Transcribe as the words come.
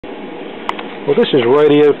Well, this is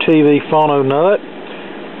Radio TV Phono Nut,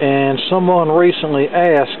 and someone recently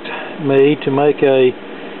asked me to make a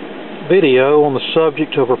video on the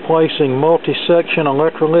subject of replacing multi-section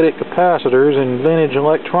electrolytic capacitors in vintage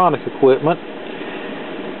electronic equipment,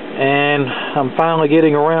 and I'm finally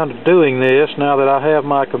getting around to doing this now that I have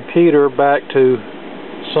my computer back to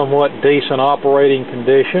somewhat decent operating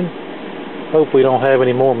condition. Hope we don't have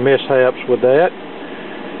any more mishaps with that.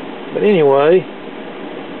 But anyway,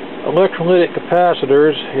 electrolytic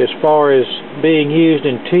capacitors, as far as being used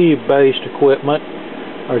in tube-based equipment,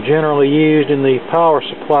 are generally used in the power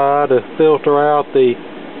supply to filter out the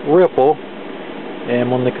ripple,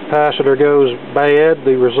 and when the capacitor goes bad,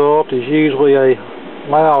 the result is usually a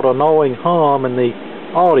loud, annoying hum in the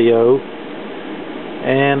audio.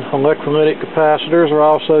 And electrolytic capacitors are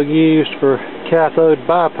also used for cathode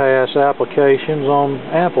bypass applications on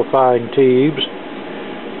amplifying tubes.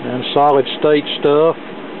 And solid-state stuff,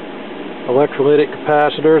 electrolytic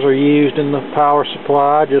capacitors are used in the power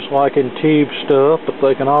supply just like in tube stuff, but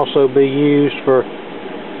they can also be used for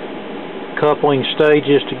coupling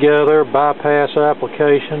stages together, bypass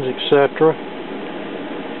applications, etc.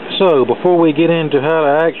 So, before we get into how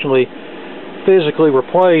to actually physically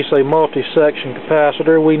replace a multi-section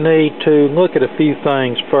capacitor, we need to look at a few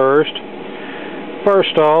things first.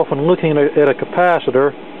 First off, when looking at a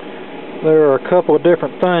capacitor, there are a couple of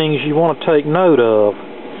different things you want to take note of.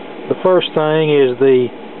 The first thing is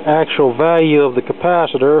the actual value of the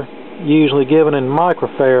capacitor, usually given in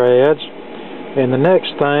microfarads, and the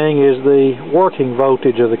next thing is the working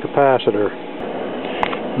voltage of the capacitor.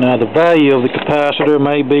 Now, the value of the capacitor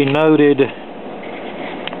may be noted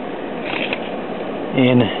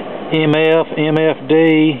in MF,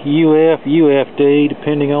 MFD, UF, UFD,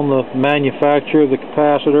 depending on the manufacturer of the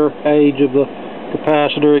capacitor, age of the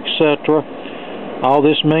capacitor, etc. All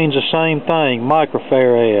this means the same thing,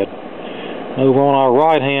 microfarad. Over on our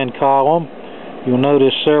right-hand column, you'll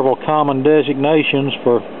notice several common designations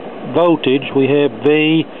for voltage. We have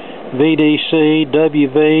V, VDC,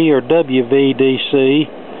 WV, or WVDC,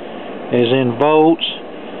 as in volts,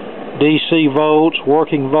 DC volts,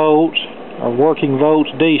 working volts, or working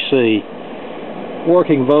volts DC.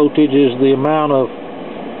 Working voltage is the amount of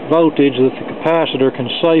voltage that the capacitor can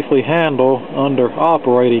safely handle under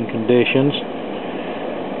operating conditions.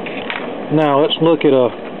 Now let's look at a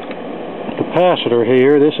capacitor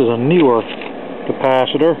here. This is a newer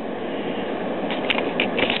capacitor.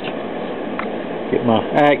 Get my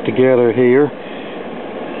act together here.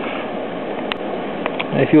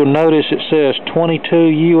 If you'll notice, it says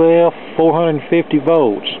 22 UF 450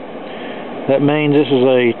 volts. That means this is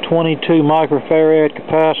a 22 microfarad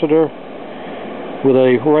capacitor with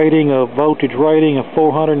a voltage rating of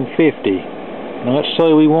 450. Now let's say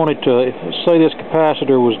let's say this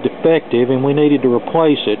capacitor was defective and we needed to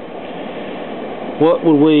replace it. What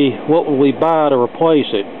would we buy to replace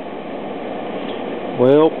it?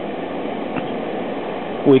 Well,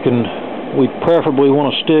 we preferably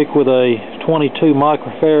want to stick with a 22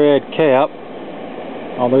 microfarad cap,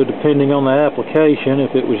 although depending on the application,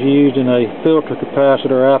 if it was used in a filter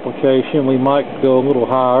capacitor application, we might go a little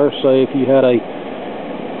higher. Say if you had a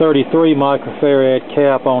 33 microfarad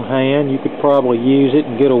cap on hand, you could probably use it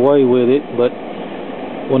and get away with it, but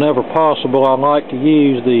whenever possible, I like to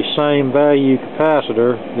use the same value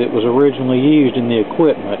capacitor that was originally used in the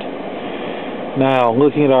equipment. Now,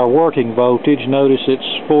 looking at our working voltage, notice it's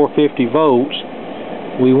 450 volts.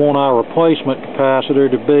 We want our replacement capacitor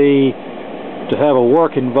to have a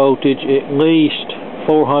working voltage at least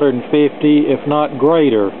 450, if not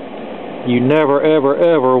greater. You never, ever,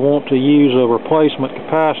 ever want to use a replacement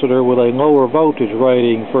capacitor with a lower voltage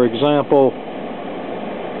rating. For example,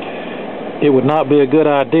 it would not be a good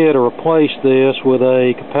idea to replace this with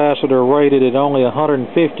a capacitor rated at only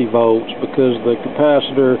 150 volts, because the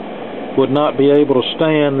capacitor would not be able to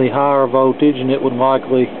stand the higher voltage and it would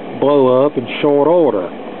likely blow up in short order.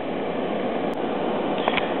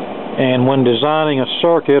 And when designing a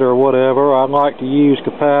circuit or whatever, I like to use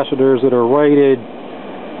capacitors that are rated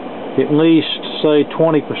at least, say,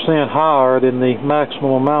 20% higher than the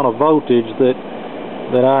maximum amount of voltage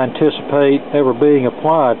that I anticipate ever being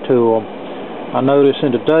applied to them. I notice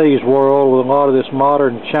in today's world, with a lot of this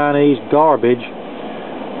modern Chinese garbage,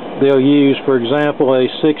 they'll use, for example, a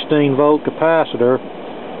 16-volt capacitor,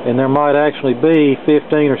 and there might actually be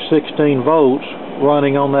 15 or 16 volts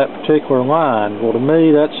running on that particular line. Well, to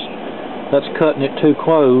me, that's cutting it too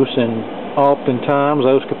close, and oftentimes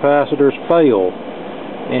those capacitors fail.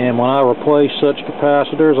 And when I replace such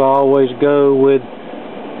capacitors, I always go with,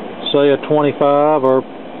 say, a 25 or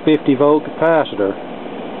 50 volt capacitor.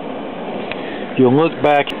 If you'll look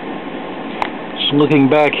back Just looking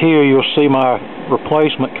back here, you'll see my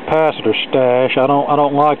replacement capacitor stash. I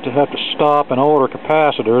don't like to have to stop and order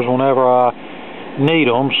capacitors whenever I need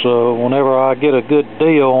them, so whenever I get a good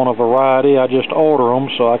deal on a variety, I just order them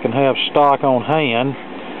so I can have stock on hand.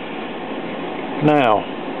 Now,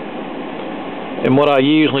 and what I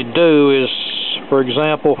usually do is, for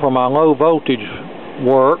example, for my low voltage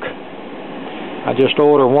work, I just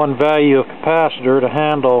order one value of capacitor to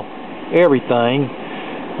handle everything.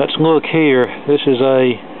 Let's look here. This is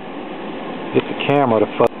get the camera to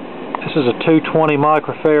focus. This is a 220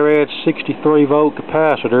 microfarad 63 volt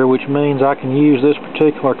capacitor, which means I can use this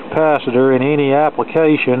particular capacitor in any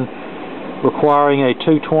application requiring a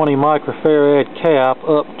 220 microfarad cap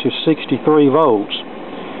up to 63 volts.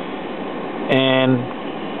 And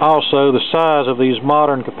also the size of these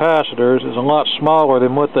modern capacitors is a lot smaller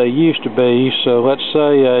than what they used to be. So let's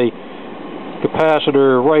say a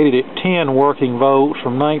capacitor rated at 10 working volts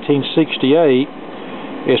from 1968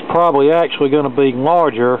 is probably actually going to be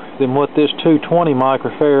larger than what this 220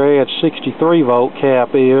 microfarad 63 volt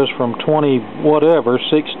cap is from 16, whenever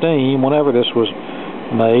this was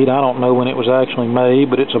made. I don't know when it was actually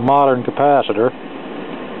made, but it's a modern capacitor,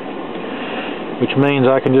 which means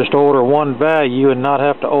I can just order one value and not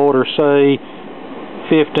have to order, say,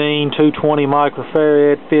 15 220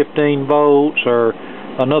 microfarad 15 volts, or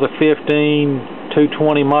another 15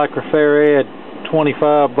 220 microfarad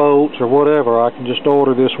 25 volts, or whatever. I can just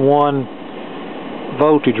order this one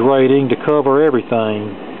voltage rating to cover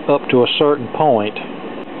everything up to a certain point.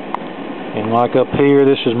 And like up here,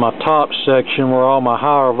 this is my top section where all my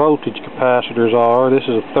higher voltage capacitors are. This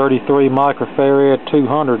is a 33 microfarad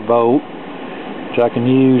 200 volt, which I can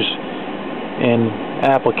use in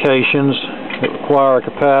applications that require a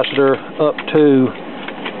capacitor up to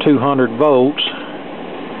 200 volts,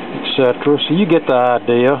 etc. So you get the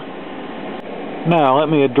idea. Now let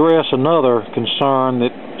me address another concern that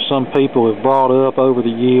some people have brought up over the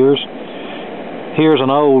years. Here's an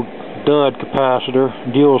old dud capacitor,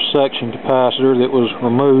 dual section capacitor, that was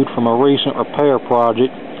removed from a recent repair project.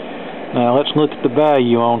 Now let's look at the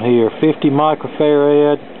value on here. 50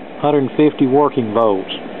 microfarad, 150 working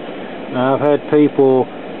volts. Now I've had people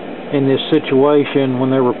in this situation, when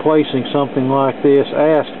they're replacing something like this,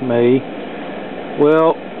 ask me,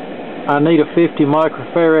 well, I need a 50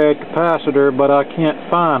 microfarad capacitor, but I can't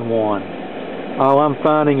find one. All I'm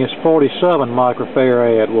finding is 47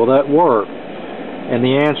 microfarad. Will that work? And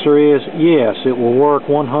the answer is yes, it will work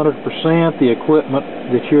 100%. The equipment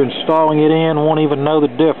that you're installing it in won't even know the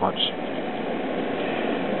difference.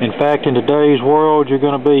 In fact, in today's world, you're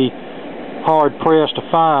going to be hard-pressed to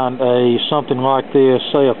find something like this,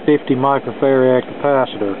 say a 50 microfarad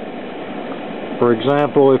capacitor. For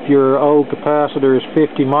example, if your old capacitor is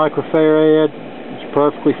 50 microfarad, it's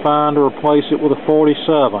perfectly fine to replace it with a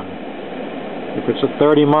 47. If it's a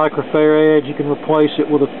 30 microfarad, you can replace it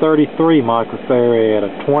with a 33 microfarad.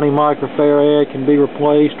 A 20 microfarad can be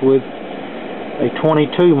replaced with a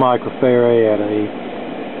 22 microfarad.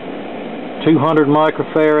 A 200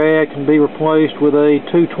 microfarad can be replaced with a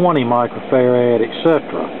 220 microfarad,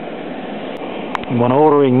 etc. When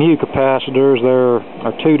ordering new capacitors, there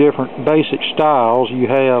are two different basic styles. You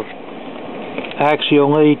have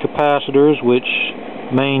axial lead capacitors, which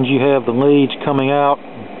means you have the leads coming out,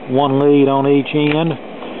 one lead on each end,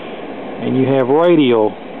 and you have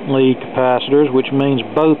radial lead capacitors, which means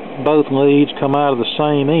both leads come out of the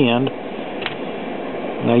same end.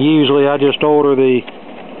 Now usually I just order the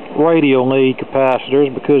radial lead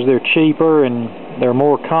capacitors because they're cheaper and they're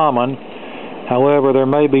more common. However, there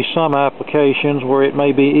may be some applications where it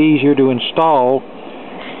may be easier to install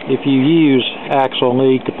if you use axial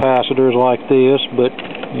lead capacitors like this, but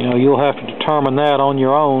you'll have to determine that on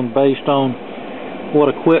your own based on what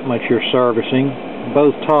equipment you're servicing.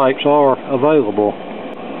 Both types are available.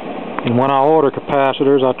 And when I order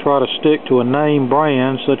capacitors, I try to stick to a name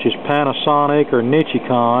brand such as Panasonic or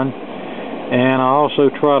Nichicon, and I also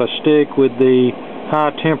try to stick with the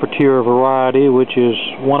high temperature variety, which is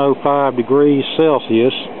 105 degrees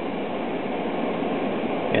Celsius,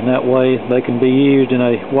 and that way they can be used in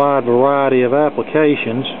a wide variety of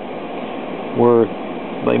applications where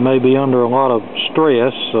they may be under a lot of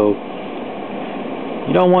stress. So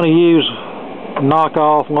you don't want to use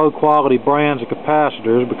knockoff low quality brands of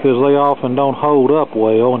capacitors because they often don't hold up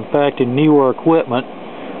well. In fact, in newer equipment,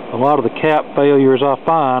 a lot of the cap failures I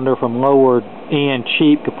find are from lower end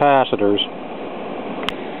cheap capacitors.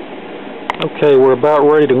 Okay, we're about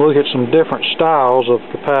ready to look at some different styles of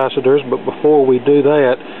capacitors, but before we do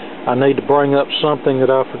that, I need to bring up something that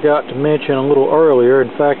I forgot to mention a little earlier. In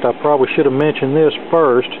fact, I probably should have mentioned this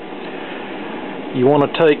first. You want to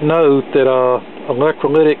take note that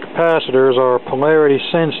electrolytic capacitors are polarity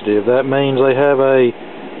sensitive. That means they have a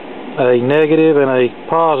negative and a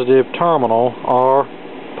positive terminal, or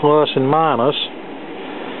plus and minus.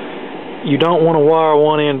 You don't want to wire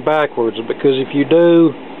one end backwards, because if you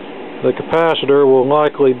do, the capacitor will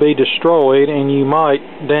likely be destroyed and you might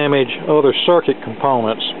damage other circuit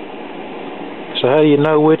components. So how do you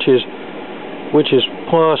know which is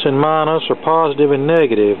plus and minus, or positive and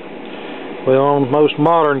negative? Well, on most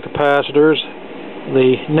modern capacitors,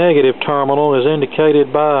 the negative terminal is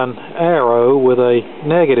indicated by an arrow with a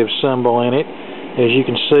negative symbol in it, as you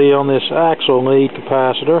can see on this axial lead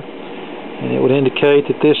capacitor, and it would indicate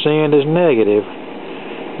that this end is negative.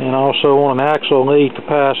 And also on an axial lead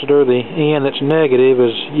capacitor, the end that's negative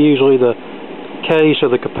is usually the case of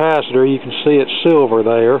the capacitor. You can see it's silver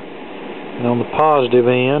there. And on the positive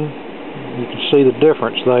end, you can see the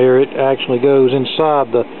difference there. It actually goes inside,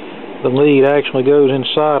 the lead actually goes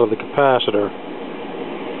inside of the capacitor.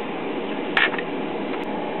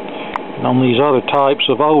 And on these other types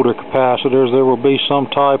of older capacitors, there will be some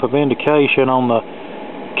type of indication on the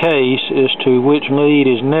case as to which lead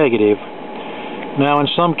is negative. Now in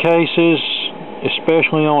some cases,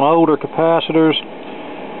 especially on older capacitors,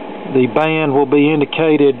 the band will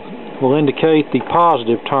indicate the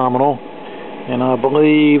positive terminal, and I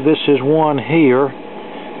believe this is one here.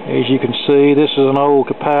 As you can see, this is an old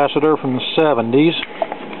capacitor from the 70s.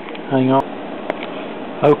 Hang on.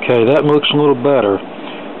 Okay, that looks a little better.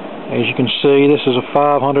 As you can see, this is a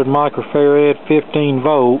 500 microfarad 15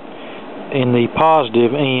 volt, and the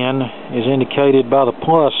positive end is indicated by the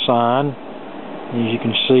plus sign, as you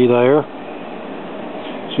can see there.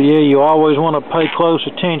 So yeah, you always want to pay close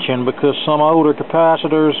attention, because some older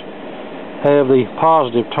capacitors have the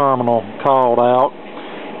positive terminal called out.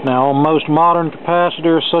 Now on most modern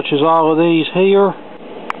capacitors, such as all of these here,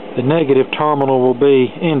 the negative terminal will be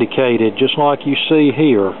indicated, just like you see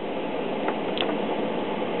here.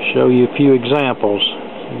 Show you a few examples.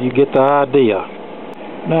 You get the idea.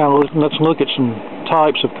 Now let's look at some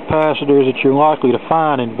types of capacitors that you're likely to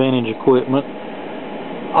find in vintage equipment.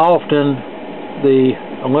 Often the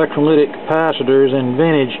electrolytic capacitors in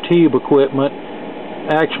vintage tube equipment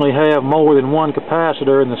actually have more than one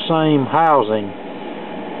capacitor in the same housing.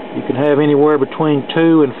 You can have anywhere between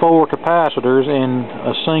 2 and 4 capacitors in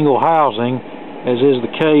a single housing, as is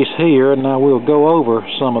the case here, and now we'll go over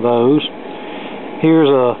some of those. Here's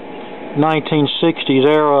a 1960s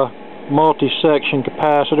era multi-section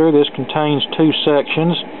capacitor. This contains 2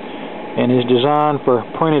 sections and is designed for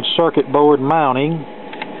printed circuit board mounting.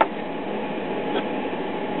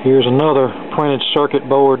 Here's another printed circuit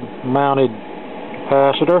board mounted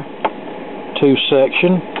capacitor,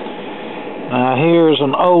 2-section. Now here's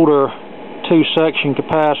an older 2-section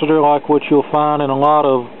capacitor, like what you'll find in a lot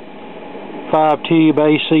of 5-tube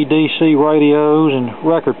AC/DC radios and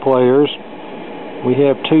record players. We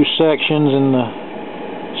have 2 sections in the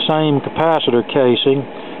same capacitor casing,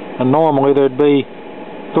 and normally there'd be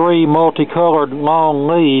 3 multicolored long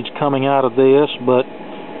leads coming out of this, but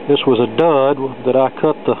this was a dud that I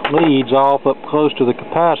cut the leads off up close to the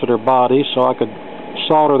capacitor body so I could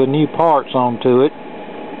solder the new parts onto it.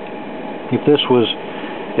 If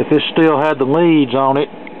this still had the leads on it,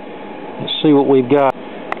 let's see what we've got.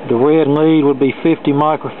 The red lead would be 50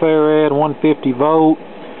 microfarad 150 volt.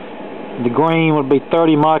 The green would be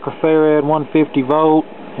 30 microfarad 150 volt,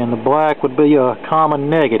 and the black would be a common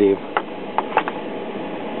negative.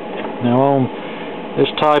 Now on this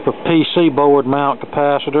type of PC board mount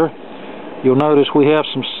capacitor, you'll notice we have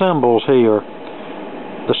some symbols here.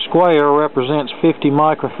 The square represents 50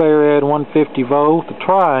 microfarad 150 volt. The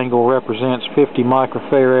triangle represents 50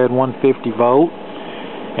 microfarad 150 volt.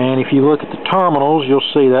 And if you look at the terminals, you'll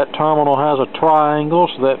see that terminal has a triangle,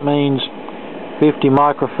 so that means 50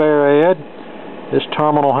 microfarad. This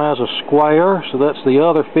terminal has a square, so that's the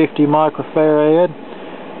other 50 microfarad.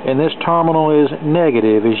 And this terminal is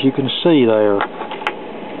negative, as you can see there.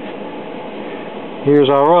 Here's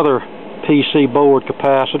our other PC board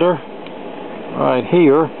capacitor right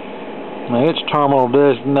here. Now its terminal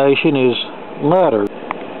designation is letter.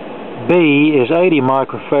 B is 80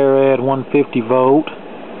 microfarad 150 volt.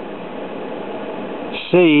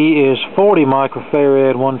 C is 40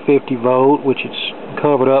 microfarad 150 volt, which it's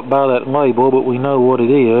covered up by that label, but we know what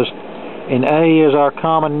it is. And A is our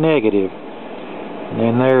common negative. And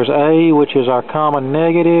then there's A, which is our common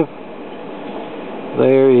negative.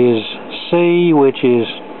 There is C, which is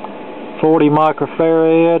 40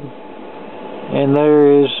 microfarad. And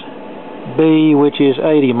there is B, which is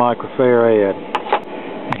 80 microfarad.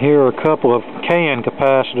 And here are a couple of can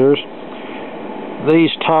capacitors.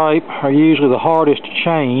 These type are usually the hardest to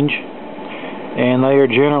change. and they are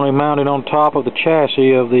generally mounted on top of the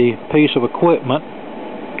chassis of the piece of equipment.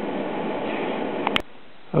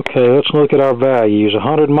 Okay, let's look at our values.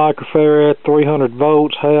 100 microfarad, 300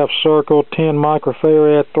 volts, half circle, 10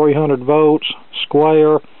 microfarad, 300 volts,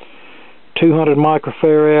 square, 200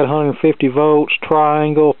 microfarad, 150 volts,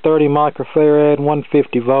 triangle, 30 microfarad,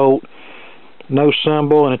 150 volt, no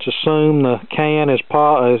symbol, and it's assumed the can is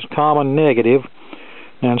common negative.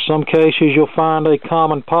 Now in some cases you'll find a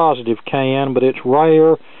common positive can, but it's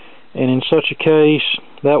rare, and in such a case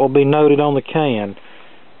that will be noted on the can.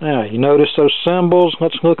 Now, you notice those symbols?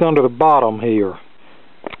 Let's look under the bottom here.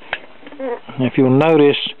 If you'll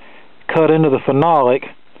notice, cut into the phenolic,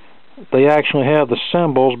 they actually have the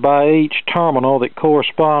symbols by each terminal that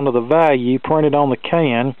correspond to the value printed on the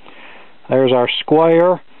can. There's our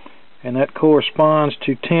square, and that corresponds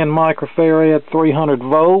to 10 microfarad, 300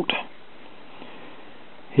 volt.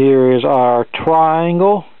 Here is our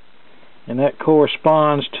triangle, and that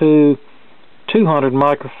corresponds to 200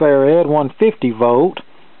 microfarad, 150 volt.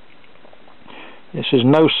 This is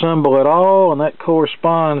no symbol at all, and that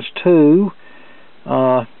corresponds to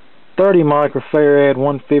 30 microfarad,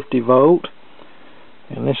 150 volt.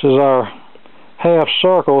 And this is our half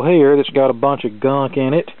circle here that's got a bunch of gunk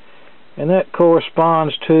in it, and that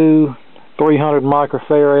corresponds to 300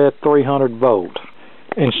 microfarad, 300 volt.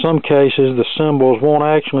 In some cases the symbols won't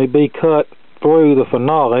actually be cut through the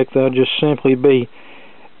phenolic, they'll just simply be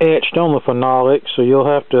etched on the phenolic, so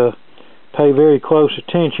you'll have to pay very close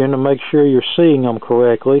attention to make sure you're seeing them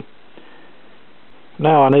correctly.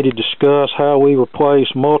 Now I need to discuss how we replace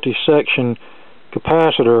multi-section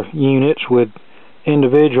capacitor units with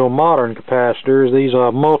individual modern capacitors. These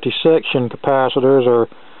multi-section capacitors are,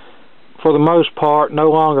 for the most part, no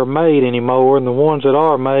longer made anymore, and the ones that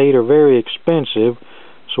are made are very expensive,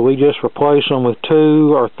 so we just replace them with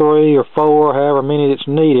 2 or 3 or 4, however many that's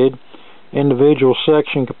needed, individual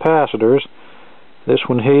section capacitors. This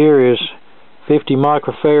one here is 50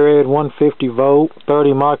 microfarad, 150 volt,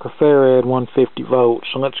 30 microfarad, 150 volt.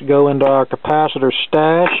 So let's go into our capacitor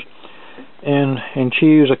stash and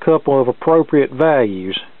choose a couple of appropriate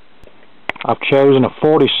values. I've chosen a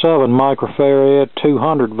 47 microfarad,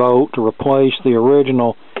 200 volt to replace the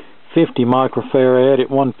original 50 microfarad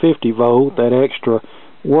at 150 volt. That extra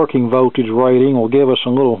working voltage rating will give us a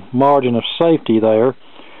little margin of safety there,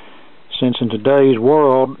 since in today's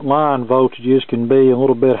world line voltages can be a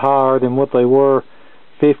little bit higher than what they were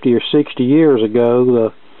 50 or 60 years ago.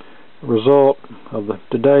 The result of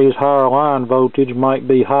today's higher line voltage might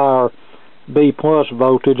be higher B+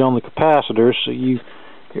 voltage on the capacitors, so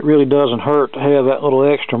it really doesn't hurt to have that little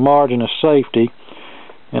extra margin of safety.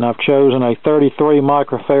 And I've chosen a 33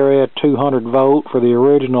 microfarad 200 volt for the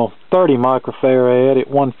original 30 microfarad at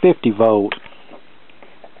 150 volt.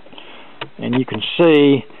 And you can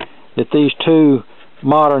see that these two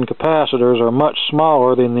modern capacitors are much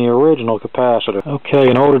smaller than the original capacitor. Okay,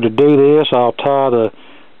 in order to do this, I'll tie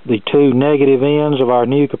the two negative ends of our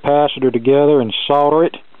new capacitor together and solder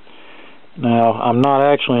it. Now, I'm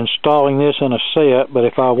not actually installing this in a set, but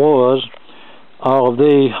if I was, all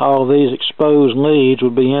of these exposed leads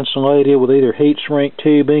would be insulated with either heat shrink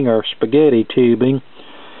tubing or spaghetti tubing,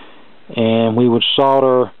 and we would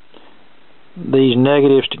solder these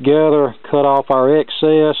negatives together, cut off our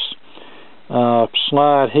excess,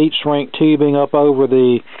 slide heat shrink tubing up over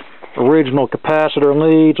the original capacitor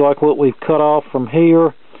leads like what we've cut off from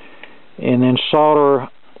here, and then solder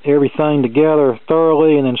everything together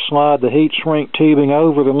thoroughly, and then slide the heat shrink tubing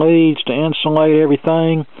over the leads to insulate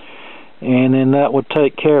everything, and then that would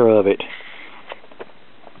take care of it.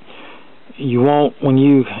 You want, when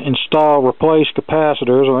you install replace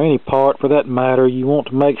capacitors, or any part for that matter, you want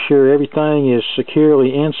to make sure everything is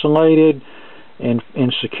securely insulated and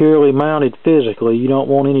securely mounted physically. You don't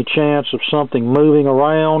want any chance of something moving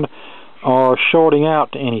around or shorting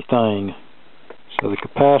out to anything. So the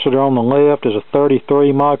capacitor on the left is a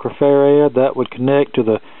 33 microfarad. That would connect to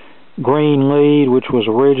the green lead, which was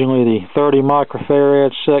originally the 30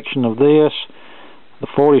 microfarad section of this. The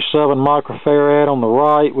 47 microfarad on the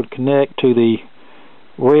right would connect to the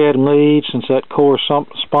red lead, since that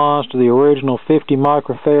corresponds to the original 50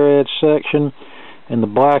 microfarad section, and the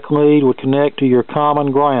black lead would connect to your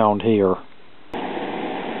common ground here.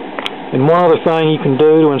 And one other thing you can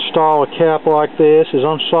do to install a cap like this is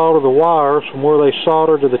unsolder the wires from where they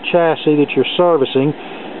solder to the chassis that you're servicing,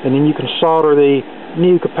 and then you can solder the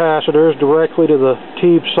new capacitors directly to the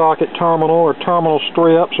tube socket terminal or terminal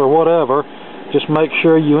strips or whatever. Just make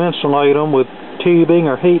sure you insulate them with tubing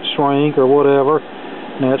or heat shrink or whatever.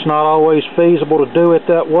 Now, it's not always feasible to do it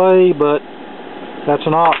that way, but that's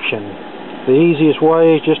an option. The easiest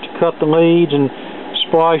way is just to cut the leads and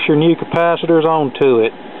splice your new capacitors onto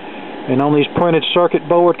it. And on these printed circuit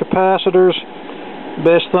board capacitors,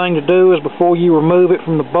 best thing to do is before you remove it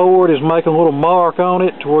from the board is make a little mark on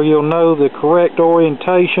it to where you'll know the correct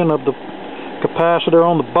orientation of the capacitor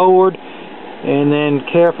on the board, and then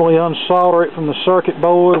carefully unsolder it from the circuit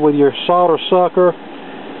board with your solder sucker.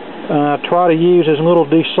 Try to use as little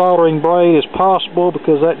desoldering braid as possible,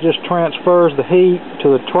 because that just transfers the heat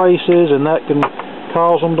to the traces and that can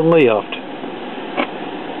cause them to lift.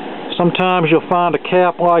 Sometimes you'll find a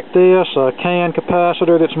cap like this, a can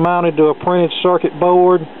capacitor that's mounted to a printed circuit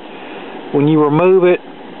board. When you remove it,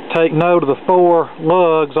 take note of the 4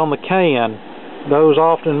 lugs on the can. Those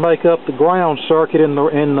often make up the ground circuit in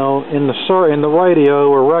the radio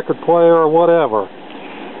or record player or whatever.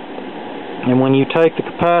 And when you take the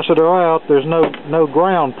capacitor out, there's no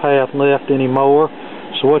ground path left anymore.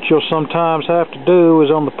 So what you'll sometimes have to do is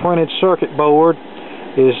on the printed circuit board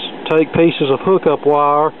is take pieces of hookup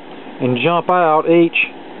wire and jump out each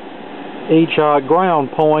ground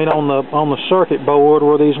point on the circuit board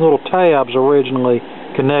where these little tabs originally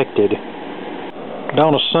connected.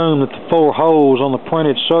 Don't assume that the 4 holes on the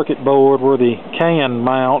printed circuit board where the can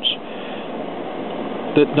mounts,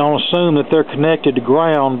 don't assume that they're connected to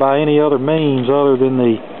ground by any other means other than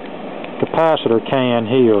the capacitor can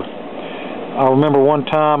here. I remember one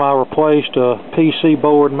time I replaced a PC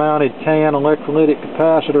board mounted can electrolytic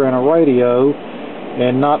capacitor in a radio,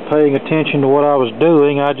 and not paying attention to what I was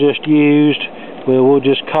doing, I just used, well, we'll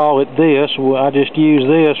just call it this, I just used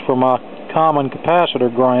this for my common capacitor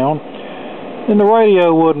ground, and the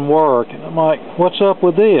radio wouldn't work. And I'm like, what's up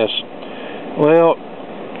with this? Well,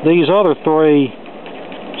 these other 3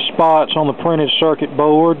 spots on the printed circuit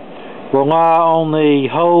board rely on the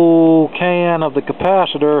whole can of the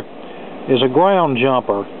capacitor as a ground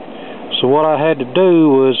jumper. So what I had to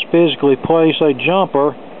do was physically place a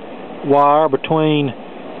jumper wire between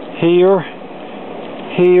here,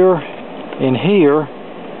 here, and here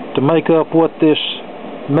to make up what this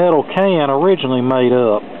metal can originally made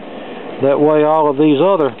up. That way all of these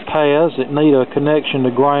other paths that need a connection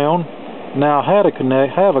to ground now have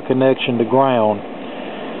a connection to ground.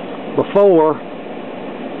 Before,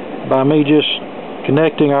 by me just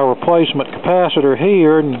connecting our replacement capacitor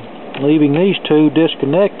here and leaving these 2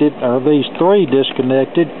 disconnected, or these 3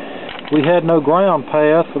 disconnected, we had no ground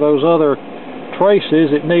path for those other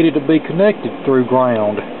traces that needed to be connected through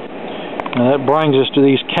ground. And that brings us to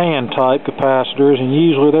these can type capacitors, and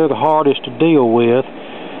usually they're the hardest to deal with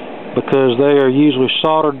because they are usually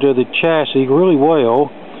soldered to the chassis really well,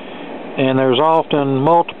 and there's often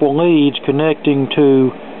multiple leads connecting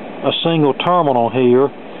to a single terminal here,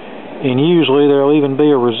 and usually there'll even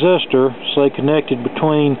be a resistor, say, connected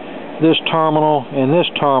between this terminal and this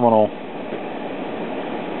terminal,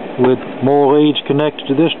 with more leads connected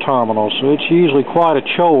to this terminal. So it's usually quite a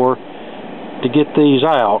chore to get these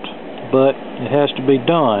out, but it has to be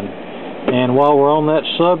done. And while we're on that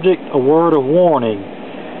subject, a word of warning: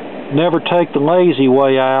 never take the lazy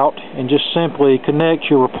way out and just simply connect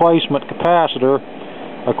your replacement capacitor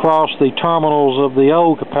across the terminals of the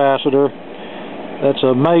old capacitor. That's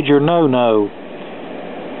a major no-no,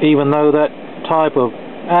 even though that type of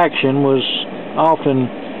action was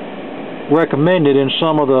often recommended in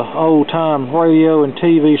some of the old-time radio and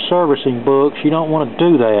TV servicing books. You don't want to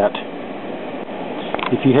do that.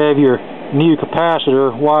 If you have your new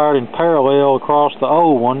capacitor wired in parallel across the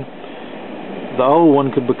old one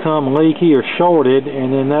could become leaky or shorted,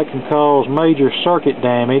 and then that can cause major circuit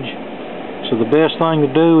damage. So the best thing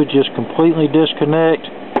to do is just completely disconnect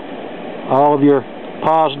all of your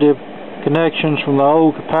positive connections from the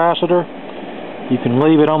old capacitor. You can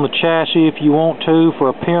leave it on the chassis if you want to for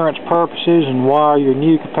appearance purposes and wire your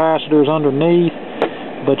new capacitors underneath,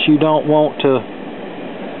 but you don't want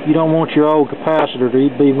your old capacitor to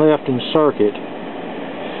be left in circuit.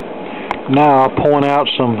 Now I'll point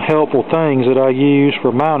out some helpful things that I use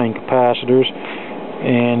for mounting capacitors.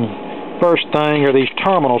 And first thing are these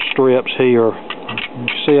terminal strips here. You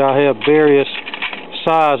see I have various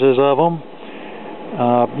sizes of them.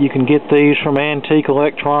 You can get these from Antique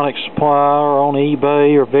Electronics Supply or on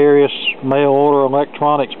eBay or various mail order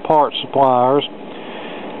electronics parts suppliers.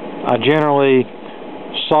 I generally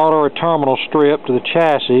solder a terminal strip to the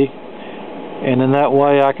chassis, and then that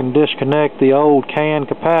way I can disconnect the old can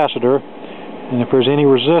capacitor, and if there's any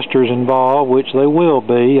resistors involved, which they will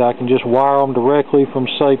be, I can just wire them directly from,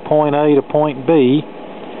 say, point A to point B.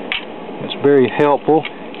 It's very helpful,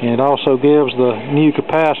 and it also gives the new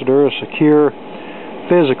capacitor a secure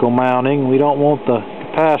physical mounting. We don't want the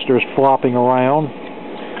capacitors flopping around.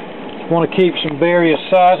 Want to keep some various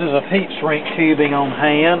sizes of heat shrink tubing on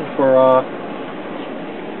hand for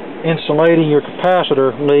insulating your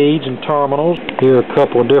capacitor leads and terminals. Here are a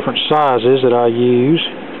couple of different sizes that I use.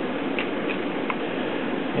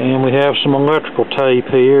 And we have some electrical tape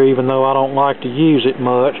here, even though I don't like to use it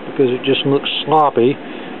much because it just looks sloppy.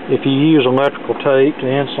 If you use electrical tape to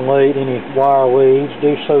insulate any wire leads,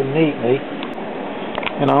 do so neatly.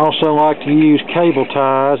 And I also like to use cable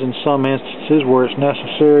ties in some instances where it's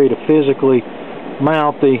necessary to physically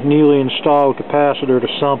mount the newly installed capacitor to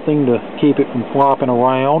something to keep it from flopping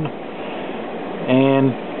around.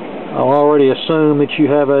 And I'll already assume that you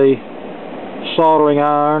have a soldering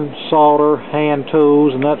iron, solder, hand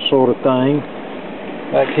tools, and that sort of thing.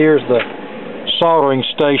 Back here's the soldering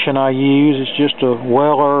station I use. It's just a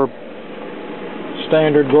Weller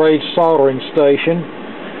standard grade soldering station.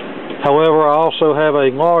 However, I also have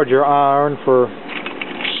a larger iron for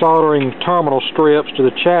soldering terminal strips to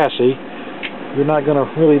the chassis. You're not going to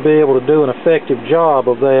really be able to do an effective job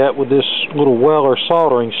of that with this little Weller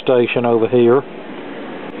soldering station over here.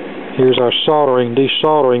 Here's our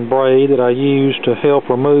desoldering braid that I use to help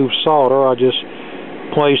remove solder. I just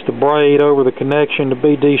place the braid over the connection to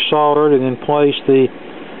be desoldered and then place the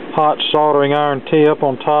hot soldering iron tip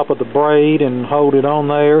on top of the braid and hold it on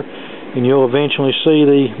there, and you'll eventually see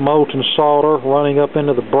the molten solder running up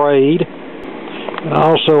into the braid. And I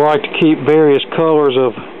also like to keep various colors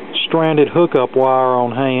of stranded hookup wire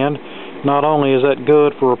on hand. Not only is that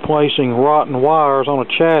good for replacing rotten wires on a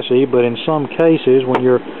chassis, but in some cases when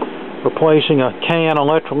you're replacing a can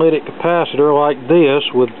electrolytic capacitor like this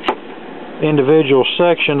with individual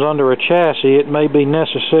sections under a chassis, it may be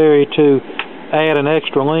necessary to add an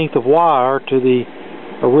extra length of wire to the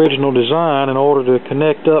original design in order to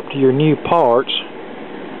connect up to your new parts.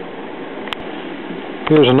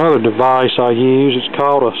 Here's another device I use. It's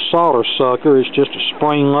called a solder sucker. It's just a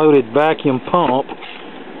spring-loaded vacuum pump.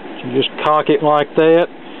 You just cock it like that,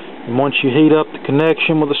 and once you heat up the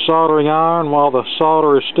connection with the soldering iron while the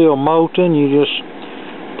solder is still molten, you just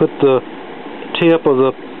put the tip of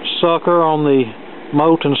the sucker on the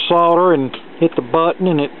molten solder and hit the button,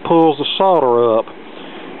 and it pulls the solder up.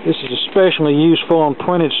 This is especially useful on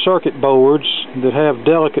printed circuit boards that have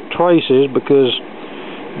delicate traces, because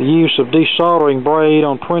the use of desoldering braid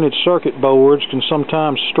on printed circuit boards can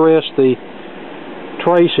sometimes stress the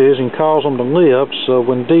traces and cause them to lift. So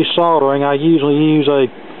when desoldering, I usually use a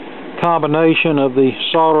combination of the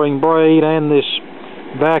soldering braid and this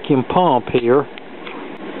vacuum pump here.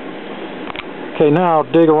 Okay, now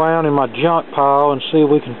I'll dig around in my junk pile and see if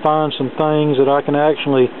we can find some things that I can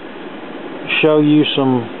actually show you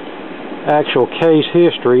some actual case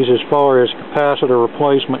histories as far as capacitor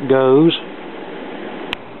replacement goes.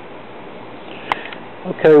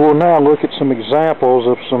 Okay, we'll now look at some examples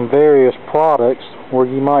of some various products where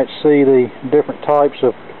you might see the different types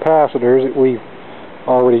of capacitors that we've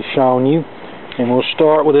already shown you. And we'll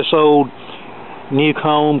start with this old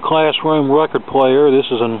Newcomb classroom record player. This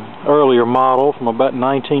is an earlier model from about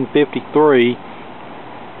 1953.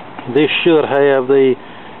 This should have the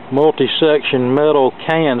multi-section metal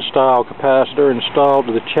can style capacitor installed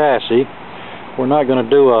to the chassis. We're not going to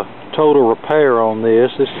do a total repair on this.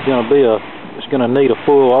 This is going to be it's going to need a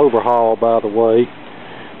full overhaul, by the way,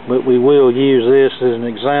 but we will use this as an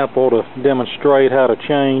example to demonstrate how to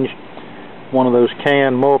change one of those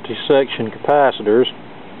can multi-section capacitors.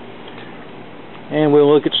 And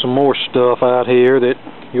we'll look at some more stuff out here that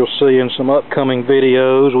you'll see in some upcoming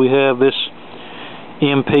videos. We have this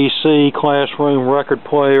MPC classroom record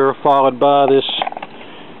player, followed by this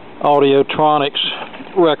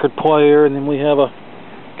Audiotronics record player, and then we have a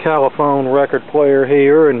Caliphone record player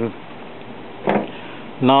here, and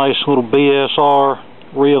nice little BSR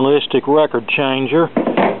realistic record changer.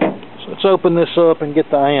 So let's open this up and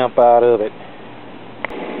get the amp out of it.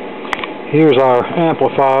 Here's our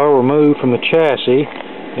amplifier removed from the chassis,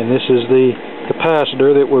 and this is the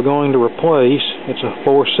capacitor that we're going to replace. It's a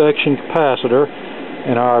 4-section capacitor,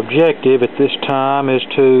 and our objective at this time is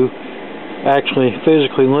to actually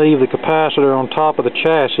physically leave the capacitor on top of the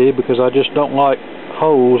chassis, because I just don't like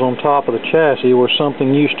holes on top of the chassis where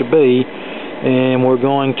something used to be, and we're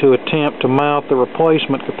going to attempt to mount the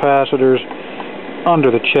replacement capacitors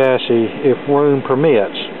under the chassis if room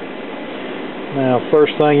permits. Now,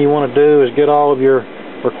 first thing you want to do is get all of your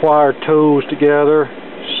required tools together: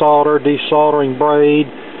 solder, desoldering braid,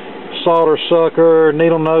 solder sucker,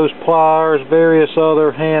 needle nose pliers, various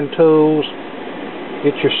other hand tools.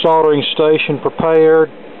 Get your soldering station prepared.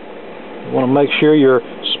 You want to make sure your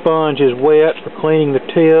sponge is wet for cleaning the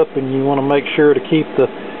tip, and you want to make sure to keep the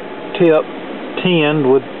tip tinned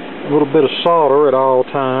with a little bit of solder at all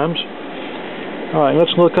times. Alright,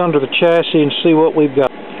 let's look under the chassis and see what we've got.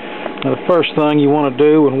 Now, the first thing you want to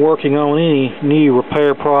do when working on any new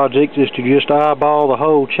repair project is to just eyeball the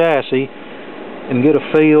whole chassis and get a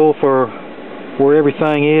feel for where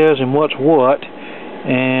everything is and what's what.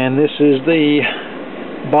 And this is the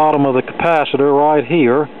bottom of the capacitor right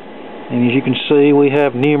here, and as you can see, we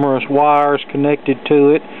have numerous wires connected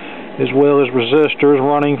to it, as well as resistors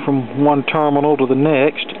running from one terminal to the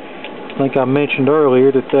next. I think I mentioned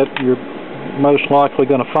earlier that you're most likely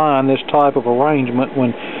going to find this type of arrangement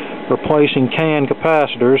when replacing can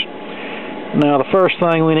capacitors. Now, the first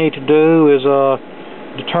thing we need to do is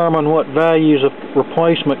determine what values of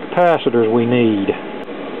replacement capacitors we need,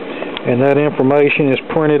 and that information is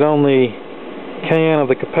printed on the can of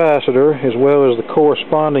the capacitor, as well as the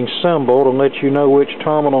corresponding symbol to let you know which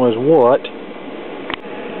terminal is what.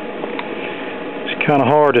 It's kind of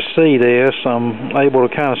hard to see this. I'm able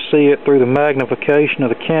to kind of see it through the magnification of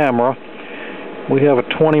the camera. We have a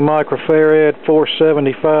 20 microfarad,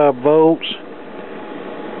 475 volts,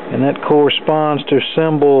 and that corresponds to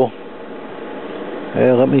symbol,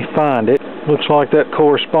 let me find it. Looks like that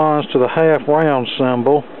corresponds to the half round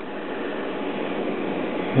symbol.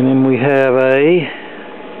 And then we have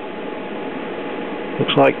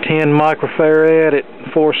looks like 10 microfarad at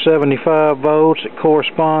 475 volts. It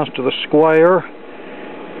corresponds to the square.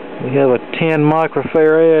 We have a 10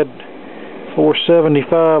 microfarad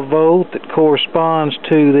 475 volt that corresponds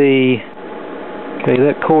to the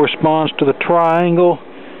triangle.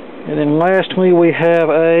 And then lastly we have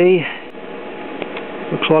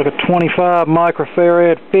looks like a 25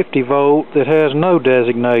 microfarad 50 volt that has no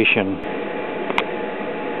designation.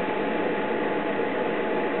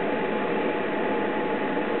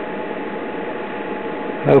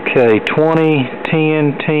 Okay, 20,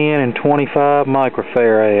 10, 10, and 25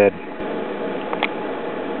 microfarad.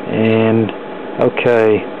 And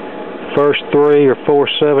okay, first three are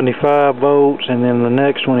 475 volts, and then the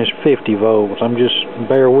next one is 50 volts.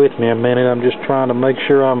 Bear with me a minute, I'm just trying to make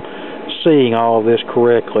sure I'm seeing all of this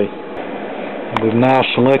correctly. We've now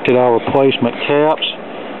selected our replacement caps.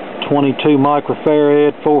 22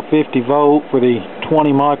 microfarad, 450 volt for the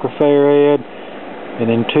 20 microfarad, and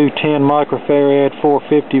then two 10 microfarad,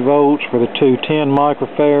 450 volts for the two 10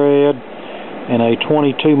 microfarad, and a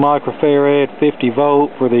 22 microfarad 50 volt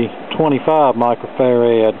for the 25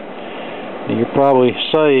 microfarad. Now you're probably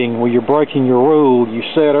saying, well, you're breaking your rule. You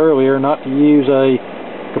said earlier not to use a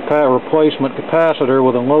replacement capacitor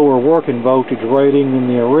with a lower working voltage rating than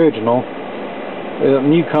the original.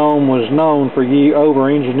 Newcomb was known for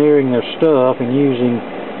over-engineering their stuff and using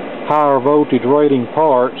higher voltage rating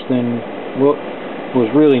parts than what was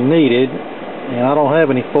really needed. And I don't have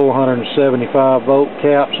any 475 volt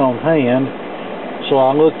caps on hand. So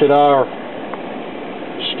I looked at our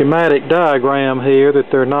schematic diagram here that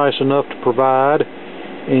they're nice enough to provide.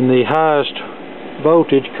 In the highest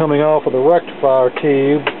voltage coming off of the rectifier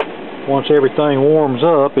tube, once everything warms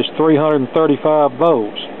up, is 335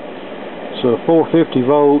 volts. So 450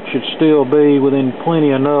 volts should still be within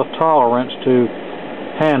plenty enough tolerance to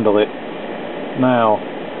handle it. Now,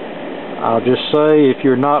 I'll just say, if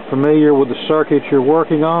you're not familiar with the circuit you're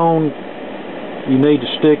working on, you need to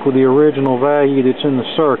stick with the original value that's in the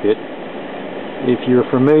circuit. If you're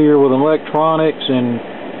familiar with electronics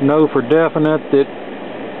and know for definite that,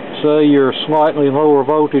 say, your slightly lower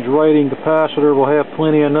voltage rating capacitor will have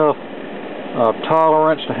plenty enough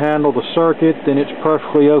tolerance to handle the circuit, then it's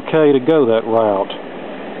perfectly okay to go that route.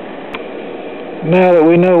 Now that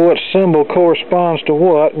we know what symbol corresponds to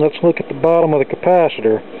what, let's look at the bottom of the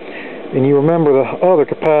capacitor. And you remember the other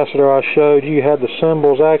capacitor I showed you had the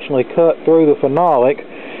symbols actually cut through the phenolic.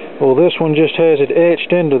 Well, this one just has it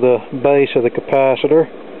etched into the base of the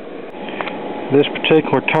capacitor. This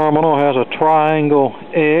particular terminal has a triangle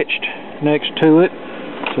etched next to it,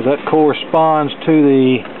 so that corresponds to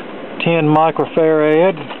the 10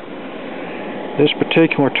 microfarad. This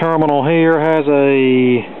particular terminal here has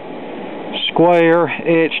a square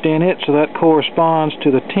etched in it, so that corresponds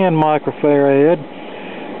to the 10 microfarad.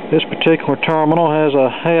 This particular terminal has a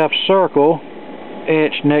half circle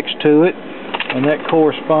etched next to it, and that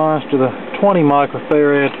corresponds to the 20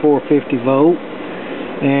 microfarad 450 volt.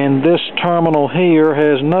 And this terminal here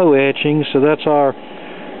has no etching, so that's our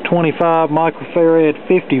 25 microfarad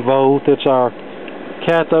 50 volt. That's our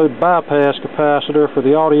cathode bypass capacitor for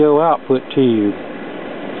the audio output tube.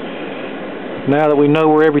 Now that we know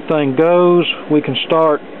where everything goes, we can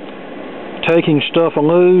start taking stuff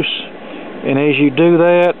loose. And as you do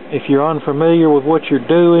that, if you're unfamiliar with what you're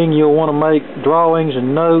doing, you'll want to make drawings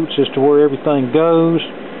and notes as to where everything goes.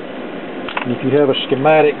 And if you have a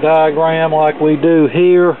schematic diagram like we do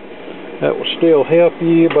here, that will still help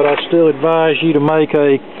you, but I still advise you to make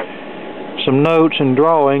a some notes and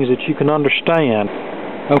drawings that you can understand.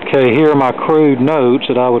 Okay, here are my crude notes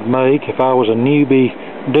that I would make if I was a newbie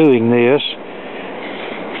doing this.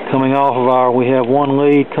 Coming off of we have one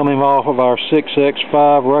lead coming off of our 6x5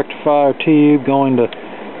 rectifier tube going to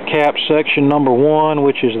cap section number 1,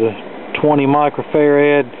 which is the 20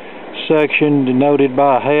 microfarad section denoted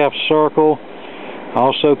by a half circle.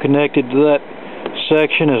 Also connected to that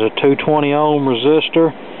section is a 220 ohm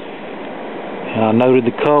resistor. And I noted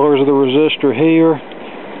the colors of the resistor here.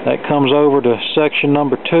 That comes over to section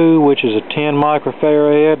number 2, which is a 10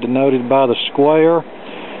 microfarad denoted by the square.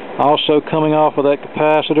 Also coming off of that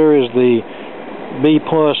capacitor is the B+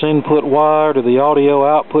 input wire to the audio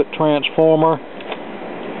output transformer.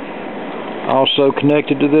 Also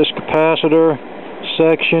connected to this capacitor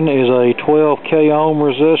section is a 12K ohm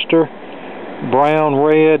resistor, brown,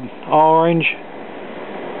 red, orange.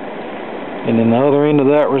 And then the other end of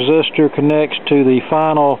that resistor connects to the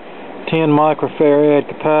final 10 microfarad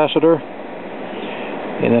capacitor.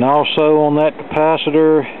 And then also on that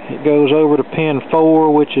capacitor it goes over to pin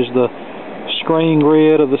 4, which is the screen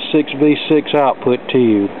grid of the 6V6 output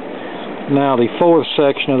tube. Now the fourth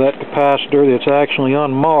section of that capacitor that's actually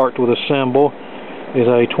unmarked with a symbol is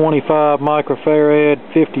a 25 microfarad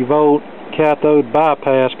 50 volt cathode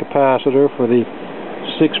bypass capacitor for the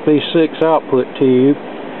 6V6 output tube.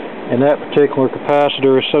 And that particular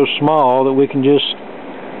capacitor is so small that we can just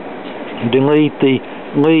delete the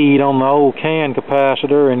lead on the old can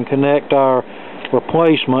capacitor and connect our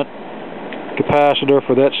replacement capacitor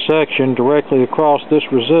for that section directly across this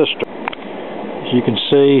resistor. As you can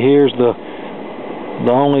see, here's the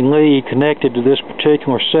only lead connected to this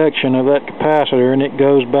particular section of that capacitor, and it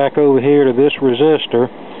goes back over here to this resistor.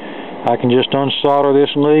 I can just unsolder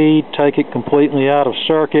this lead, take it completely out of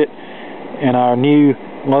circuit, and our new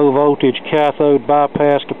low voltage cathode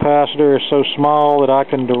bypass capacitor is so small that I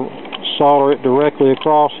can solder it directly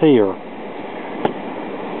across here.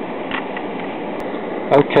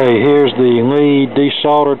 Okay, here's the lead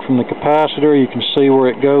desoldered from the capacitor. You can see where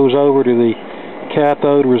it goes over to the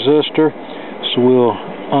cathode resistor. So we'll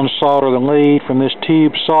unsolder the lead from this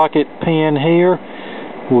tube socket pin here.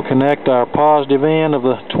 We'll connect our positive end of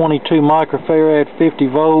the 22 microfarad 50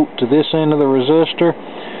 volt to this end of the resistor,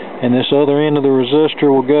 and this other end of the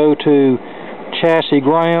resistor will go to chassis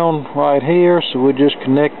ground right here, so we'll just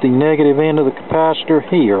connect the negative end of the capacitor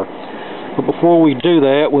here. But before we do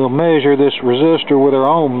that, we'll measure this resistor with our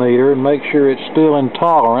ohm meter and make sure it's still in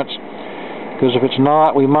tolerance, because if it's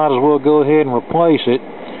not, we might as well go ahead and replace it.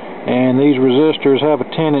 And these resistors have a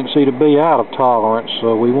tendency to be out of tolerance,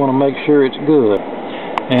 so we want to make sure it's good.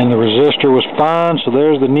 And the resistor was fine, so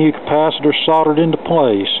there's the new capacitor soldered into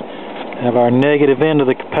place. Have our negative end of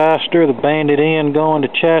the capacitor, the banded end going to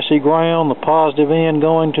chassis ground, the positive end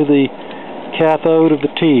going to the cathode of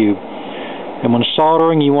the tube. And when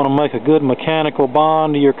soldering, you want to make a good mechanical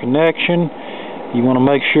bond to your connection. You want to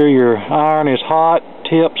make sure your iron is hot,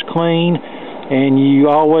 tips clean, and you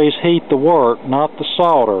always heat the work, not the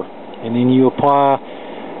solder. And then you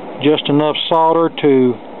apply just enough solder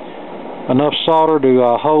to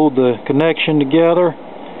hold the connection together,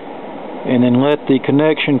 and then let the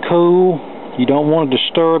connection cool. You don't want to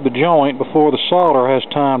disturb the joint before the solder has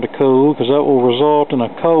time to cool, because that will result in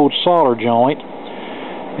a cold solder joint.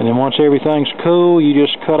 And then once everything's cool, you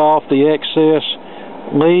just cut off the excess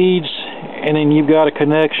leads, and then you've got a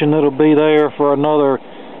connection that'll be there for another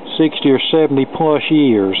 60 or 70 plus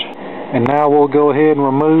years. And now we'll go ahead and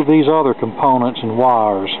remove these other components and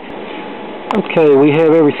wires. Okay, we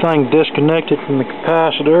have everything disconnected from the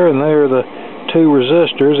capacitor, and there are the two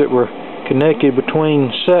resistors that were connected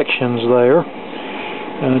between sections there.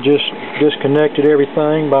 And I just disconnected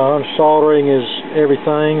everything by unsoldering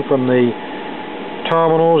everything from the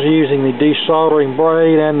terminals using the desoldering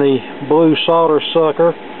braid and the blue solder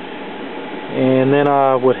sucker. And then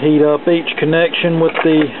I would heat up each connection with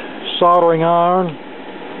the soldering iron,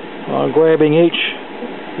 grabbing each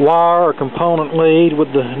wire or component lead with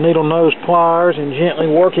the needle nose pliers and gently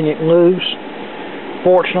working it loose.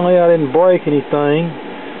 Fortunately, I didn't break anything.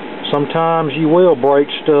 Sometimes you will break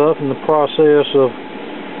stuff in the process of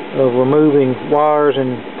removing wires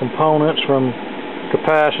and components from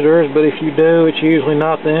capacitors, but if you do, it's usually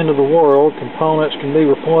not the end of the world. Components can be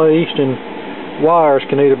replaced, and wires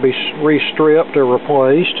can either be restripped or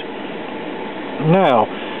replaced. Now,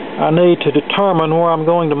 I need to determine where I'm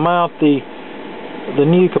going to mount the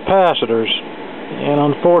new capacitors, and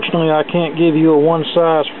unfortunately I can't give you a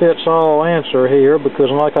one-size-fits-all answer here, because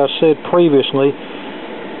like I said previously,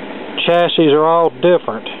 chassis are all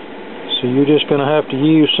different, so you're just going to have to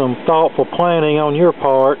use some thoughtful planning on your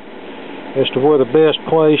part as to where the best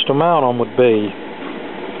place to mount them would be.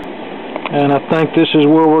 And I think this is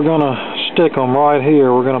where we're going to stick them, right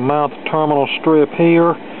here. We're going to mount the terminal strip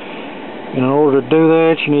here. And in order to do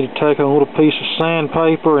that, you need to take a little piece of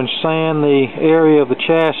sandpaper and sand the area of the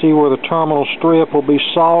chassis where the terminal strip will be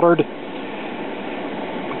soldered,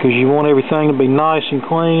 because you want everything to be nice and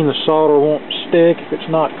clean. The solder won't stick if it's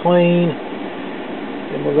not clean.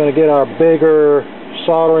 And we're going to get our bigger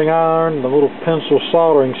soldering iron. The little pencil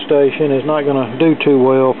soldering station is not going to do too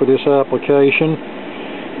well for this application.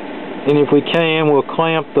 And if we can, we'll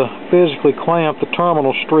physically clamp the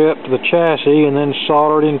terminal strip to the chassis and then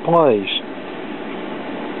solder it in place.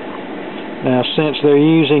 Now, since they're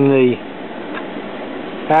using the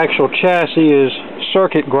actual chassis as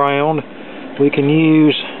circuit ground, we can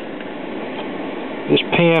use this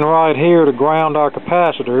pin right here to ground our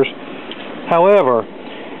capacitors. However,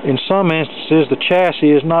 in some instances, the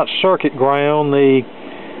chassis is not circuit ground. The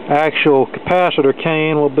actual capacitor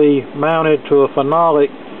can will be mounted to a phenolic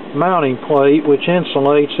mounting plate which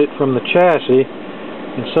insulates it from the chassis.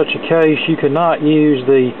 In such a case, you cannot use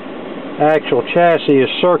the actual chassis as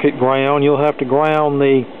circuit ground. You'll have to ground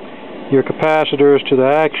your capacitors to the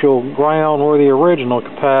actual ground where the original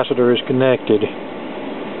capacitor is connected.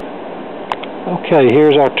 Okay,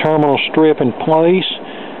 here's our terminal strip in place.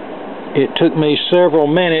 It took me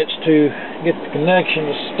several minutes to get the connection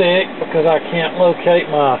to stick because I can't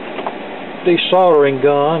locate my desoldering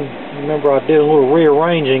gun. Remember, I did a little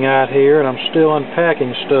rearranging out here, and I'm still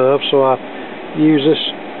unpacking stuff, so I use this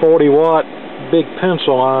 40-watt big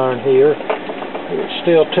pencil iron here. It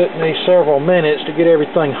still took me several minutes to get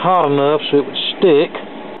everything hot enough so it would stick.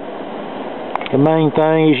 The main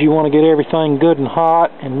thing is you want to get everything good and hot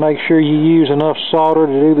and make sure you use enough solder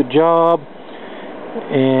to do the job.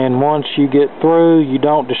 And once you get through, you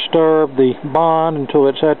don't disturb the bond until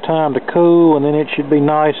it's had time to cool, and then it should be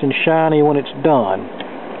nice and shiny when it's done.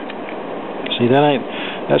 See,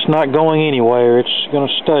 that's not going anywhere. It's going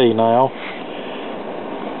to stay now.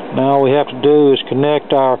 Now all we have to do is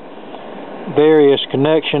connect our various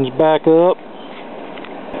connections back up.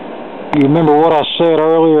 You remember what I said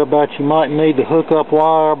earlier about you might need the hookup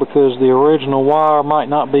wire because the original wire might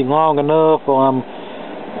not be long enough? Well, I'm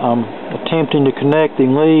attempting to connect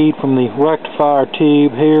the lead from the rectifier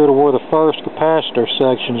tube here to where the first capacitor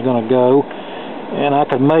section is going to go. And I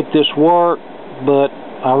could make this work, but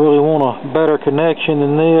I really want a better connection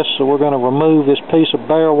than this, so we're going to remove this piece of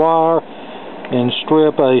bare wire and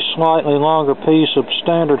strip a slightly longer piece of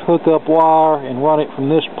standard hookup wire and run it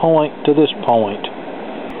from this point to this point.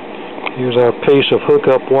 Here's our piece of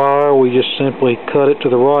hookup wire. We just simply cut it to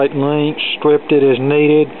the right length, stripped it as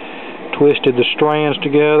needed, twisted the strands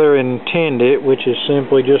together and tinned it, which is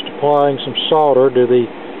simply just applying some solder to the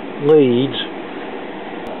leads.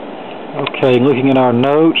 Okay, looking at our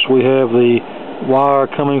notes, we have the wire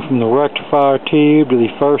coming from the rectifier tube to the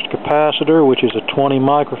first capacitor, which is a 20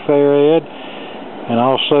 microfarad, and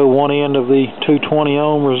also one end of the 220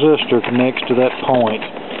 ohm resistor connects to that point.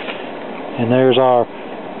 And there's our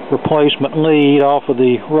replacement lead off of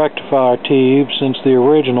the rectifier tube, since the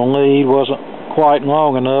original lead wasn't quite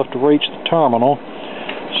long enough to reach the terminal.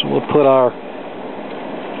 So we'll put our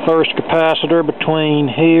first capacitor between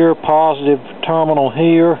here, positive terminal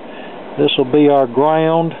here. This will be our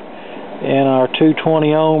ground, and our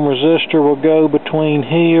 220 ohm resistor will go between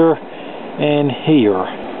here and here.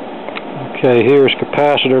 Okay, here's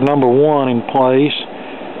capacitor number 1 in place.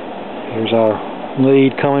 Here's our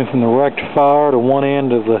lead coming from the rectifier to one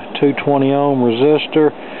end of the 220 ohm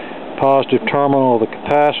resistor, positive terminal of the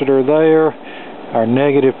capacitor there, our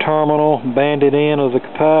negative terminal banded in of the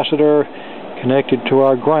capacitor connected to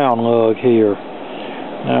our ground lug here.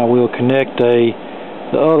 Now we'll connect the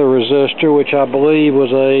other resistor, which I believe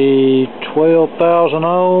was a 12,000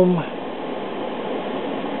 ohm.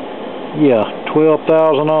 Yeah,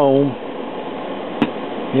 12,000 ohm.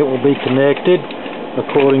 It will be connected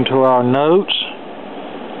according to our notes.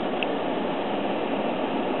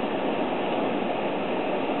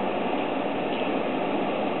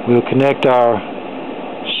 We'll connect our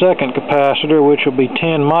second capacitor, which will be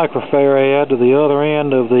 10 microfarad, to the other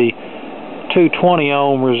end of the 220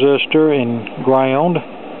 ohm resistor and ground.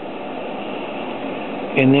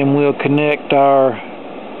 And then we'll connect our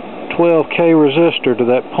 12K resistor to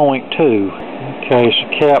that point too. Okay,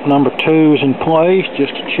 so cap number 2 is in place.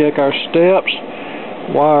 Just to check our steps,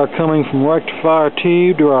 wire coming from rectifier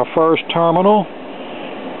tube to our first terminal.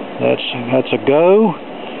 That's a go.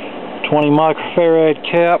 20 microfarad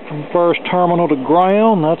cap from first terminal to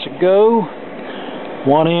ground. That's a go.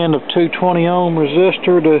 One end of 220 ohm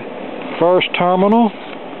resistor to first terminal.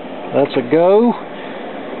 That's a go.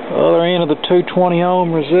 Other end of the 220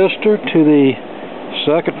 ohm resistor to the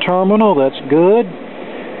second terminal. That's good.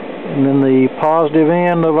 And then the positive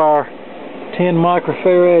end of our 10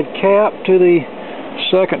 microfarad cap to the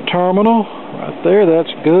second terminal. Right there,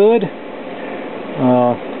 that's good.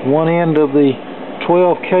 One end of the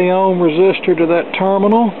 12K ohm resistor to that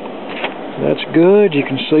terminal. That's good. You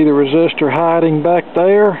can see the resistor hiding back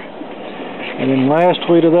there. And then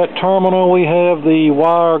lastly to that terminal we have the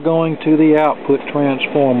wire going to the output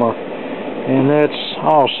transformer. And that's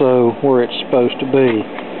also where it's supposed to be.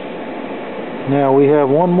 Now we have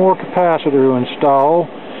one more capacitor to install.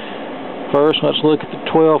 First, let's look at the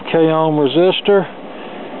 12K ohm resistor.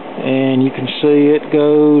 And you can see it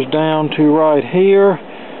goes down to right here,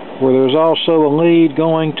 where there's also a lead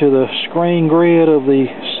going to the screen grid of the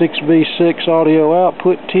 6V6 audio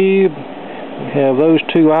output tube. We have those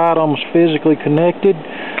two items physically connected.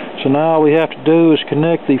 So now all we have to do is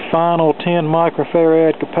connect the final 10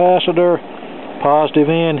 microfarad capacitor, positive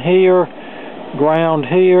end here, ground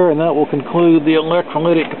here, and that will conclude the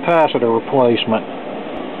electrolytic capacitor replacement.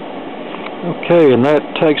 Okay, and that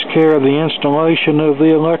takes care of the installation of the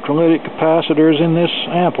electrolytic capacitors in this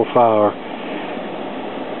amplifier.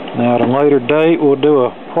 Now at a later date we'll do a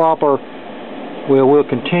we'll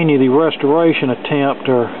continue the restoration attempt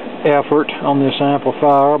or effort on this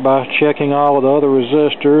amplifier by checking all of the other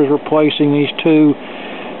resistors, replacing these two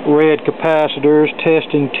red capacitors,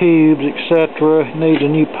 testing tubes, etc. Needs a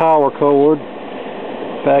new power cord.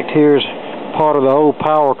 In fact, here's part of the old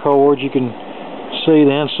power cord. You can see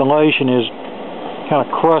the insulation is kind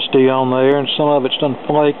of crusty on there and some of it's done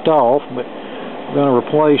flaked off, but we're going to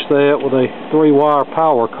replace that with a 3-wire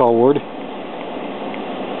power cord.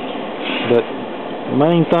 But the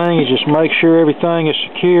main thing is just make sure everything is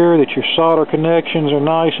secure, that your solder connections are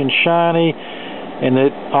nice and shiny, and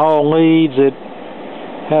that all leads that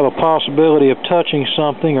have a possibility of touching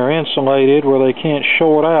something are insulated where they can't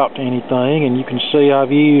short out to anything. And you can see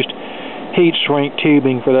I've used heat shrink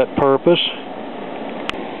tubing for that purpose.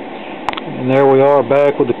 And there we are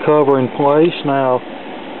back with the cover in place. Now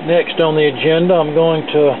next on the agenda I'm going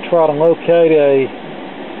to try to locate a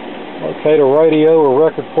radio or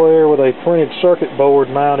record player with a printed circuit board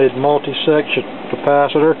mounted multi-section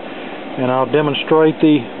capacitor, and I'll demonstrate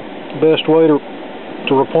the best way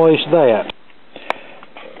to replace that.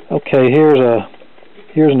 Okay,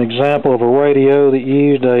 here's an example of a radio that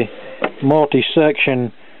used a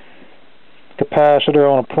multi-section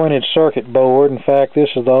capacitor on a printed circuit board. In fact, this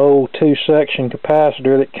is the old 2-section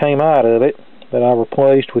capacitor that came out of it that I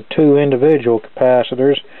replaced with 2 individual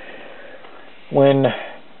capacitors.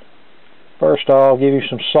 First I'll give you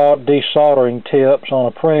some desoldering tips. On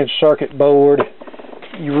a printed circuit board,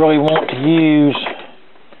 you really want to use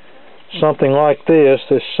something like this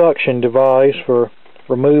suction device for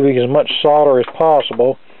removing as much solder as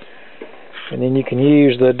possible, and then you can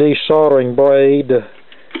use the desoldering braid to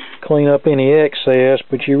clean up any excess,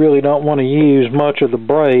 but you really don't want to use much of the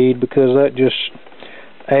braid because that just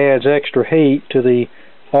adds extra heat to the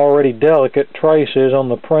already delicate traces on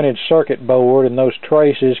the printed circuit board, and those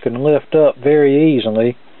traces can lift up very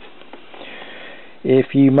easily.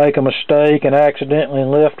 If you make a mistake and accidentally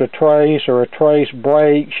lift a trace or a trace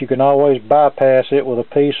breaks, you can always bypass it with a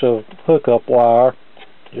piece of hookup wire.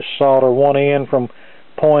 Just solder one end from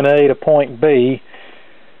point A to point B.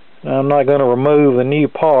 Now, I'm not going to remove the new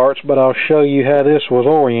parts, but I'll show you how this was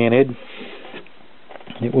oriented.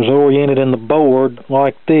 It was oriented in the board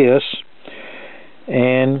like this,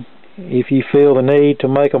 and if you feel the need to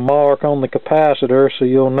make a mark on the capacitor so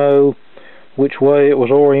you'll know which way it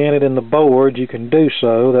was oriented in the board, you can do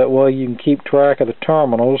so. That way you can keep track of the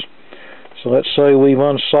terminals. So let's say we've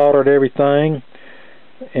unsoldered everything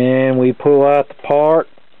and we pull out the part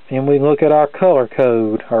and we look at our color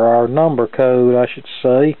code, or our number code I should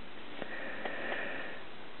say.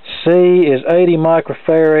 C is 80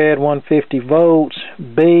 microfarad 150 volts,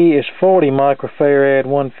 B is 40 microfarad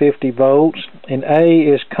 150 volts, and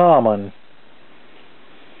A is common.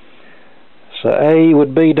 So A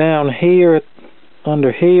would be down here,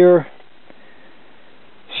 under here.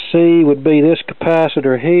 C would be this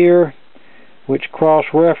capacitor here, which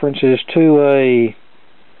cross-references to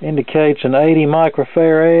indicates an 80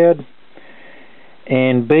 microfarad,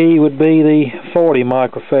 and B would be the 40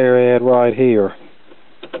 microfarad right here.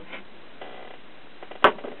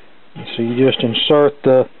 So you just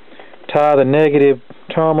tie the negative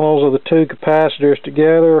terminals of the two capacitors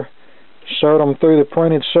together, insert them through the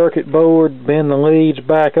printed circuit board, bend the leads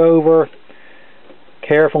back over,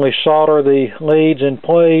 carefully solder the leads in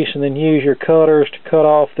place, and then use your cutters to cut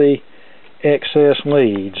off the excess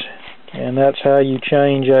leads. And that's how you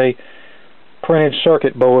change a printed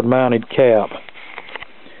circuit board mounted cap.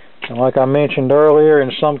 And like I mentioned earlier,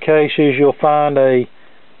 in some cases you'll find a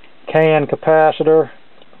can capacitor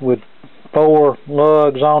with 4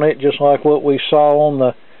 lugs on it, just like what we saw on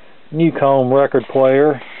the Newcomb record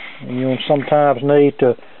player. And you'll sometimes need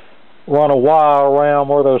to run a wire around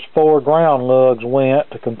where those 4 ground lugs went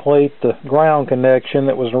to complete the ground connection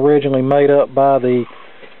that was originally made up by the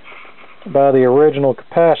original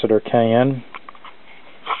capacitor can.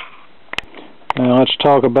 Now let's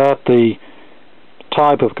talk about the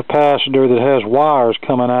type of capacitor that has wires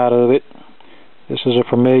coming out of it. This is a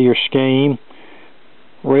familiar scheme.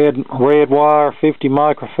 Red wire 50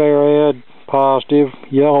 microfarad positive,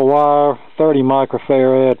 yellow wire 30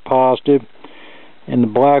 microfarad positive, and the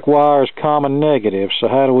black wire is common negative. So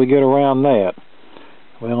how do we get around that?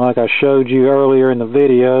 Well, like I showed you earlier in the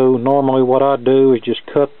video, normally what I do is just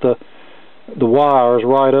cut the wires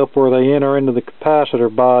right up where they enter into the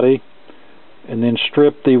capacitor body, and then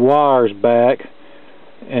strip the wires back,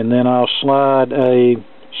 and then I'll slide a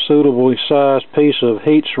suitably sized piece of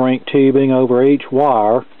heat shrink tubing over each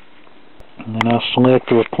wire, and then I'll select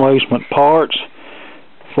the replacement parts.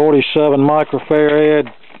 47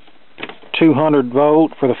 microfarad 200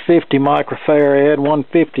 volt for the 50 microfarad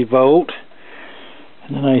 150 volt,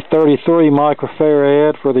 and then a 33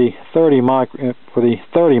 microfarad for the 30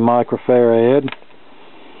 microfarad.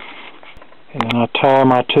 And then I tie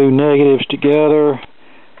my 2 negatives together,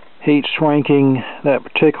 heat shrinking that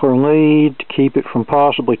particular lead to keep it from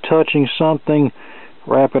possibly touching something.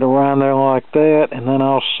 Wrap it around there like that, and then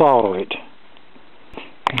I'll solder it.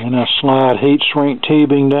 And then I slide heat shrink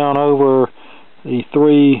tubing down over the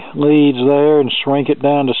 3 leads there and shrink it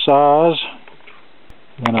down to size.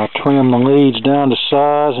 Then I'll trim the leads down to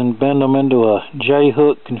size and bend them into a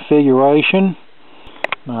J-hook configuration.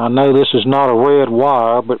 Now, I know this is not a red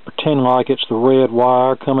wire, but pretend like it's the red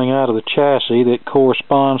wire coming out of the chassis that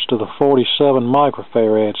corresponds to the 47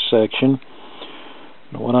 microfarad section.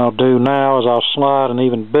 What I'll do now is I'll slide an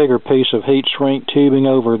even bigger piece of heat shrink tubing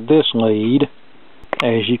over this lead,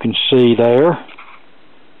 as you can see there.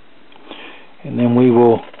 And then we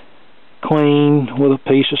will clean with a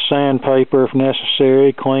piece of sandpaper if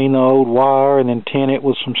necessary, clean the old wire, and then tin it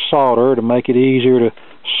with some solder to make it easier to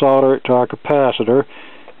solder it to our capacitor.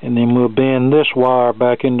 And then we'll bend this wire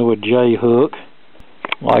back into a J-hook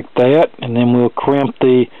like that, and then we'll crimp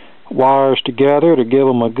the wires together to give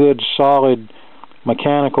them a good solid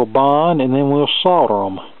mechanical bond, and then we'll solder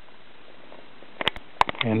them.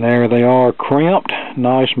 And there they are, crimped.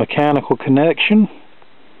 Nice mechanical connection.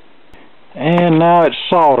 And now it's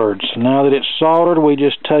soldered. So now that it's soldered, we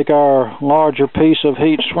just take our larger piece of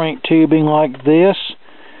heat shrink tubing like this,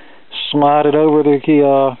 slide it over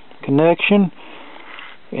the connection,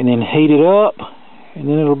 and then heat it up, and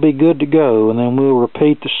then it'll be good to go. And then we'll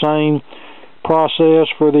repeat the same process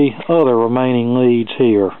for the other remaining leads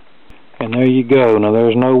here. And there you go. Now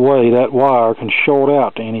there's no way that wire can short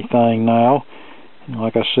out to anything now. And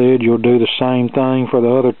like I said, you'll do the same thing for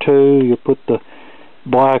the other 2. You'll put the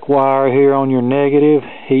black wire here on your negative,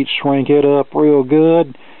 heat shrink it up real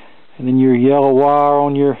good, and then your yellow wire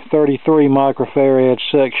on your 33 microfarad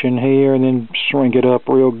section here, and then shrink it up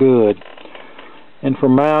real good. And for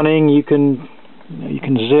mounting, you can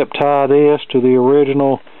zip tie this to the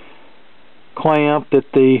original clamp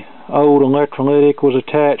that the old electrolytic was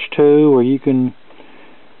attached to, or you can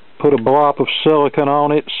put a blob of silicone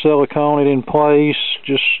on it, silicone it in place,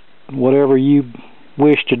 just whatever you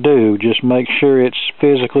wish to do. Just make sure it's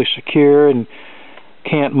physically secure and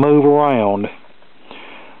can't move around.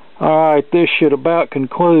 Alright, this should about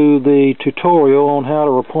conclude the tutorial on how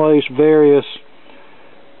to replace various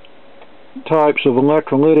types of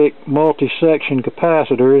electrolytic multi-section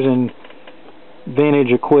capacitors in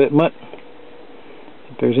vintage equipment.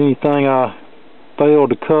 If there's anything I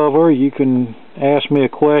failed to cover, you can ask me a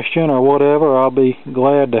question or whatever. I'll be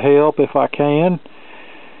glad to help if I can.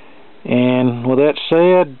 And with that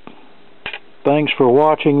said, thanks for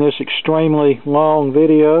watching this extremely long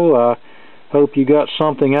video. I hope you got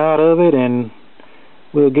something out of it, and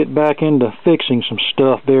we'll get back into fixing some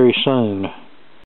stuff very soon.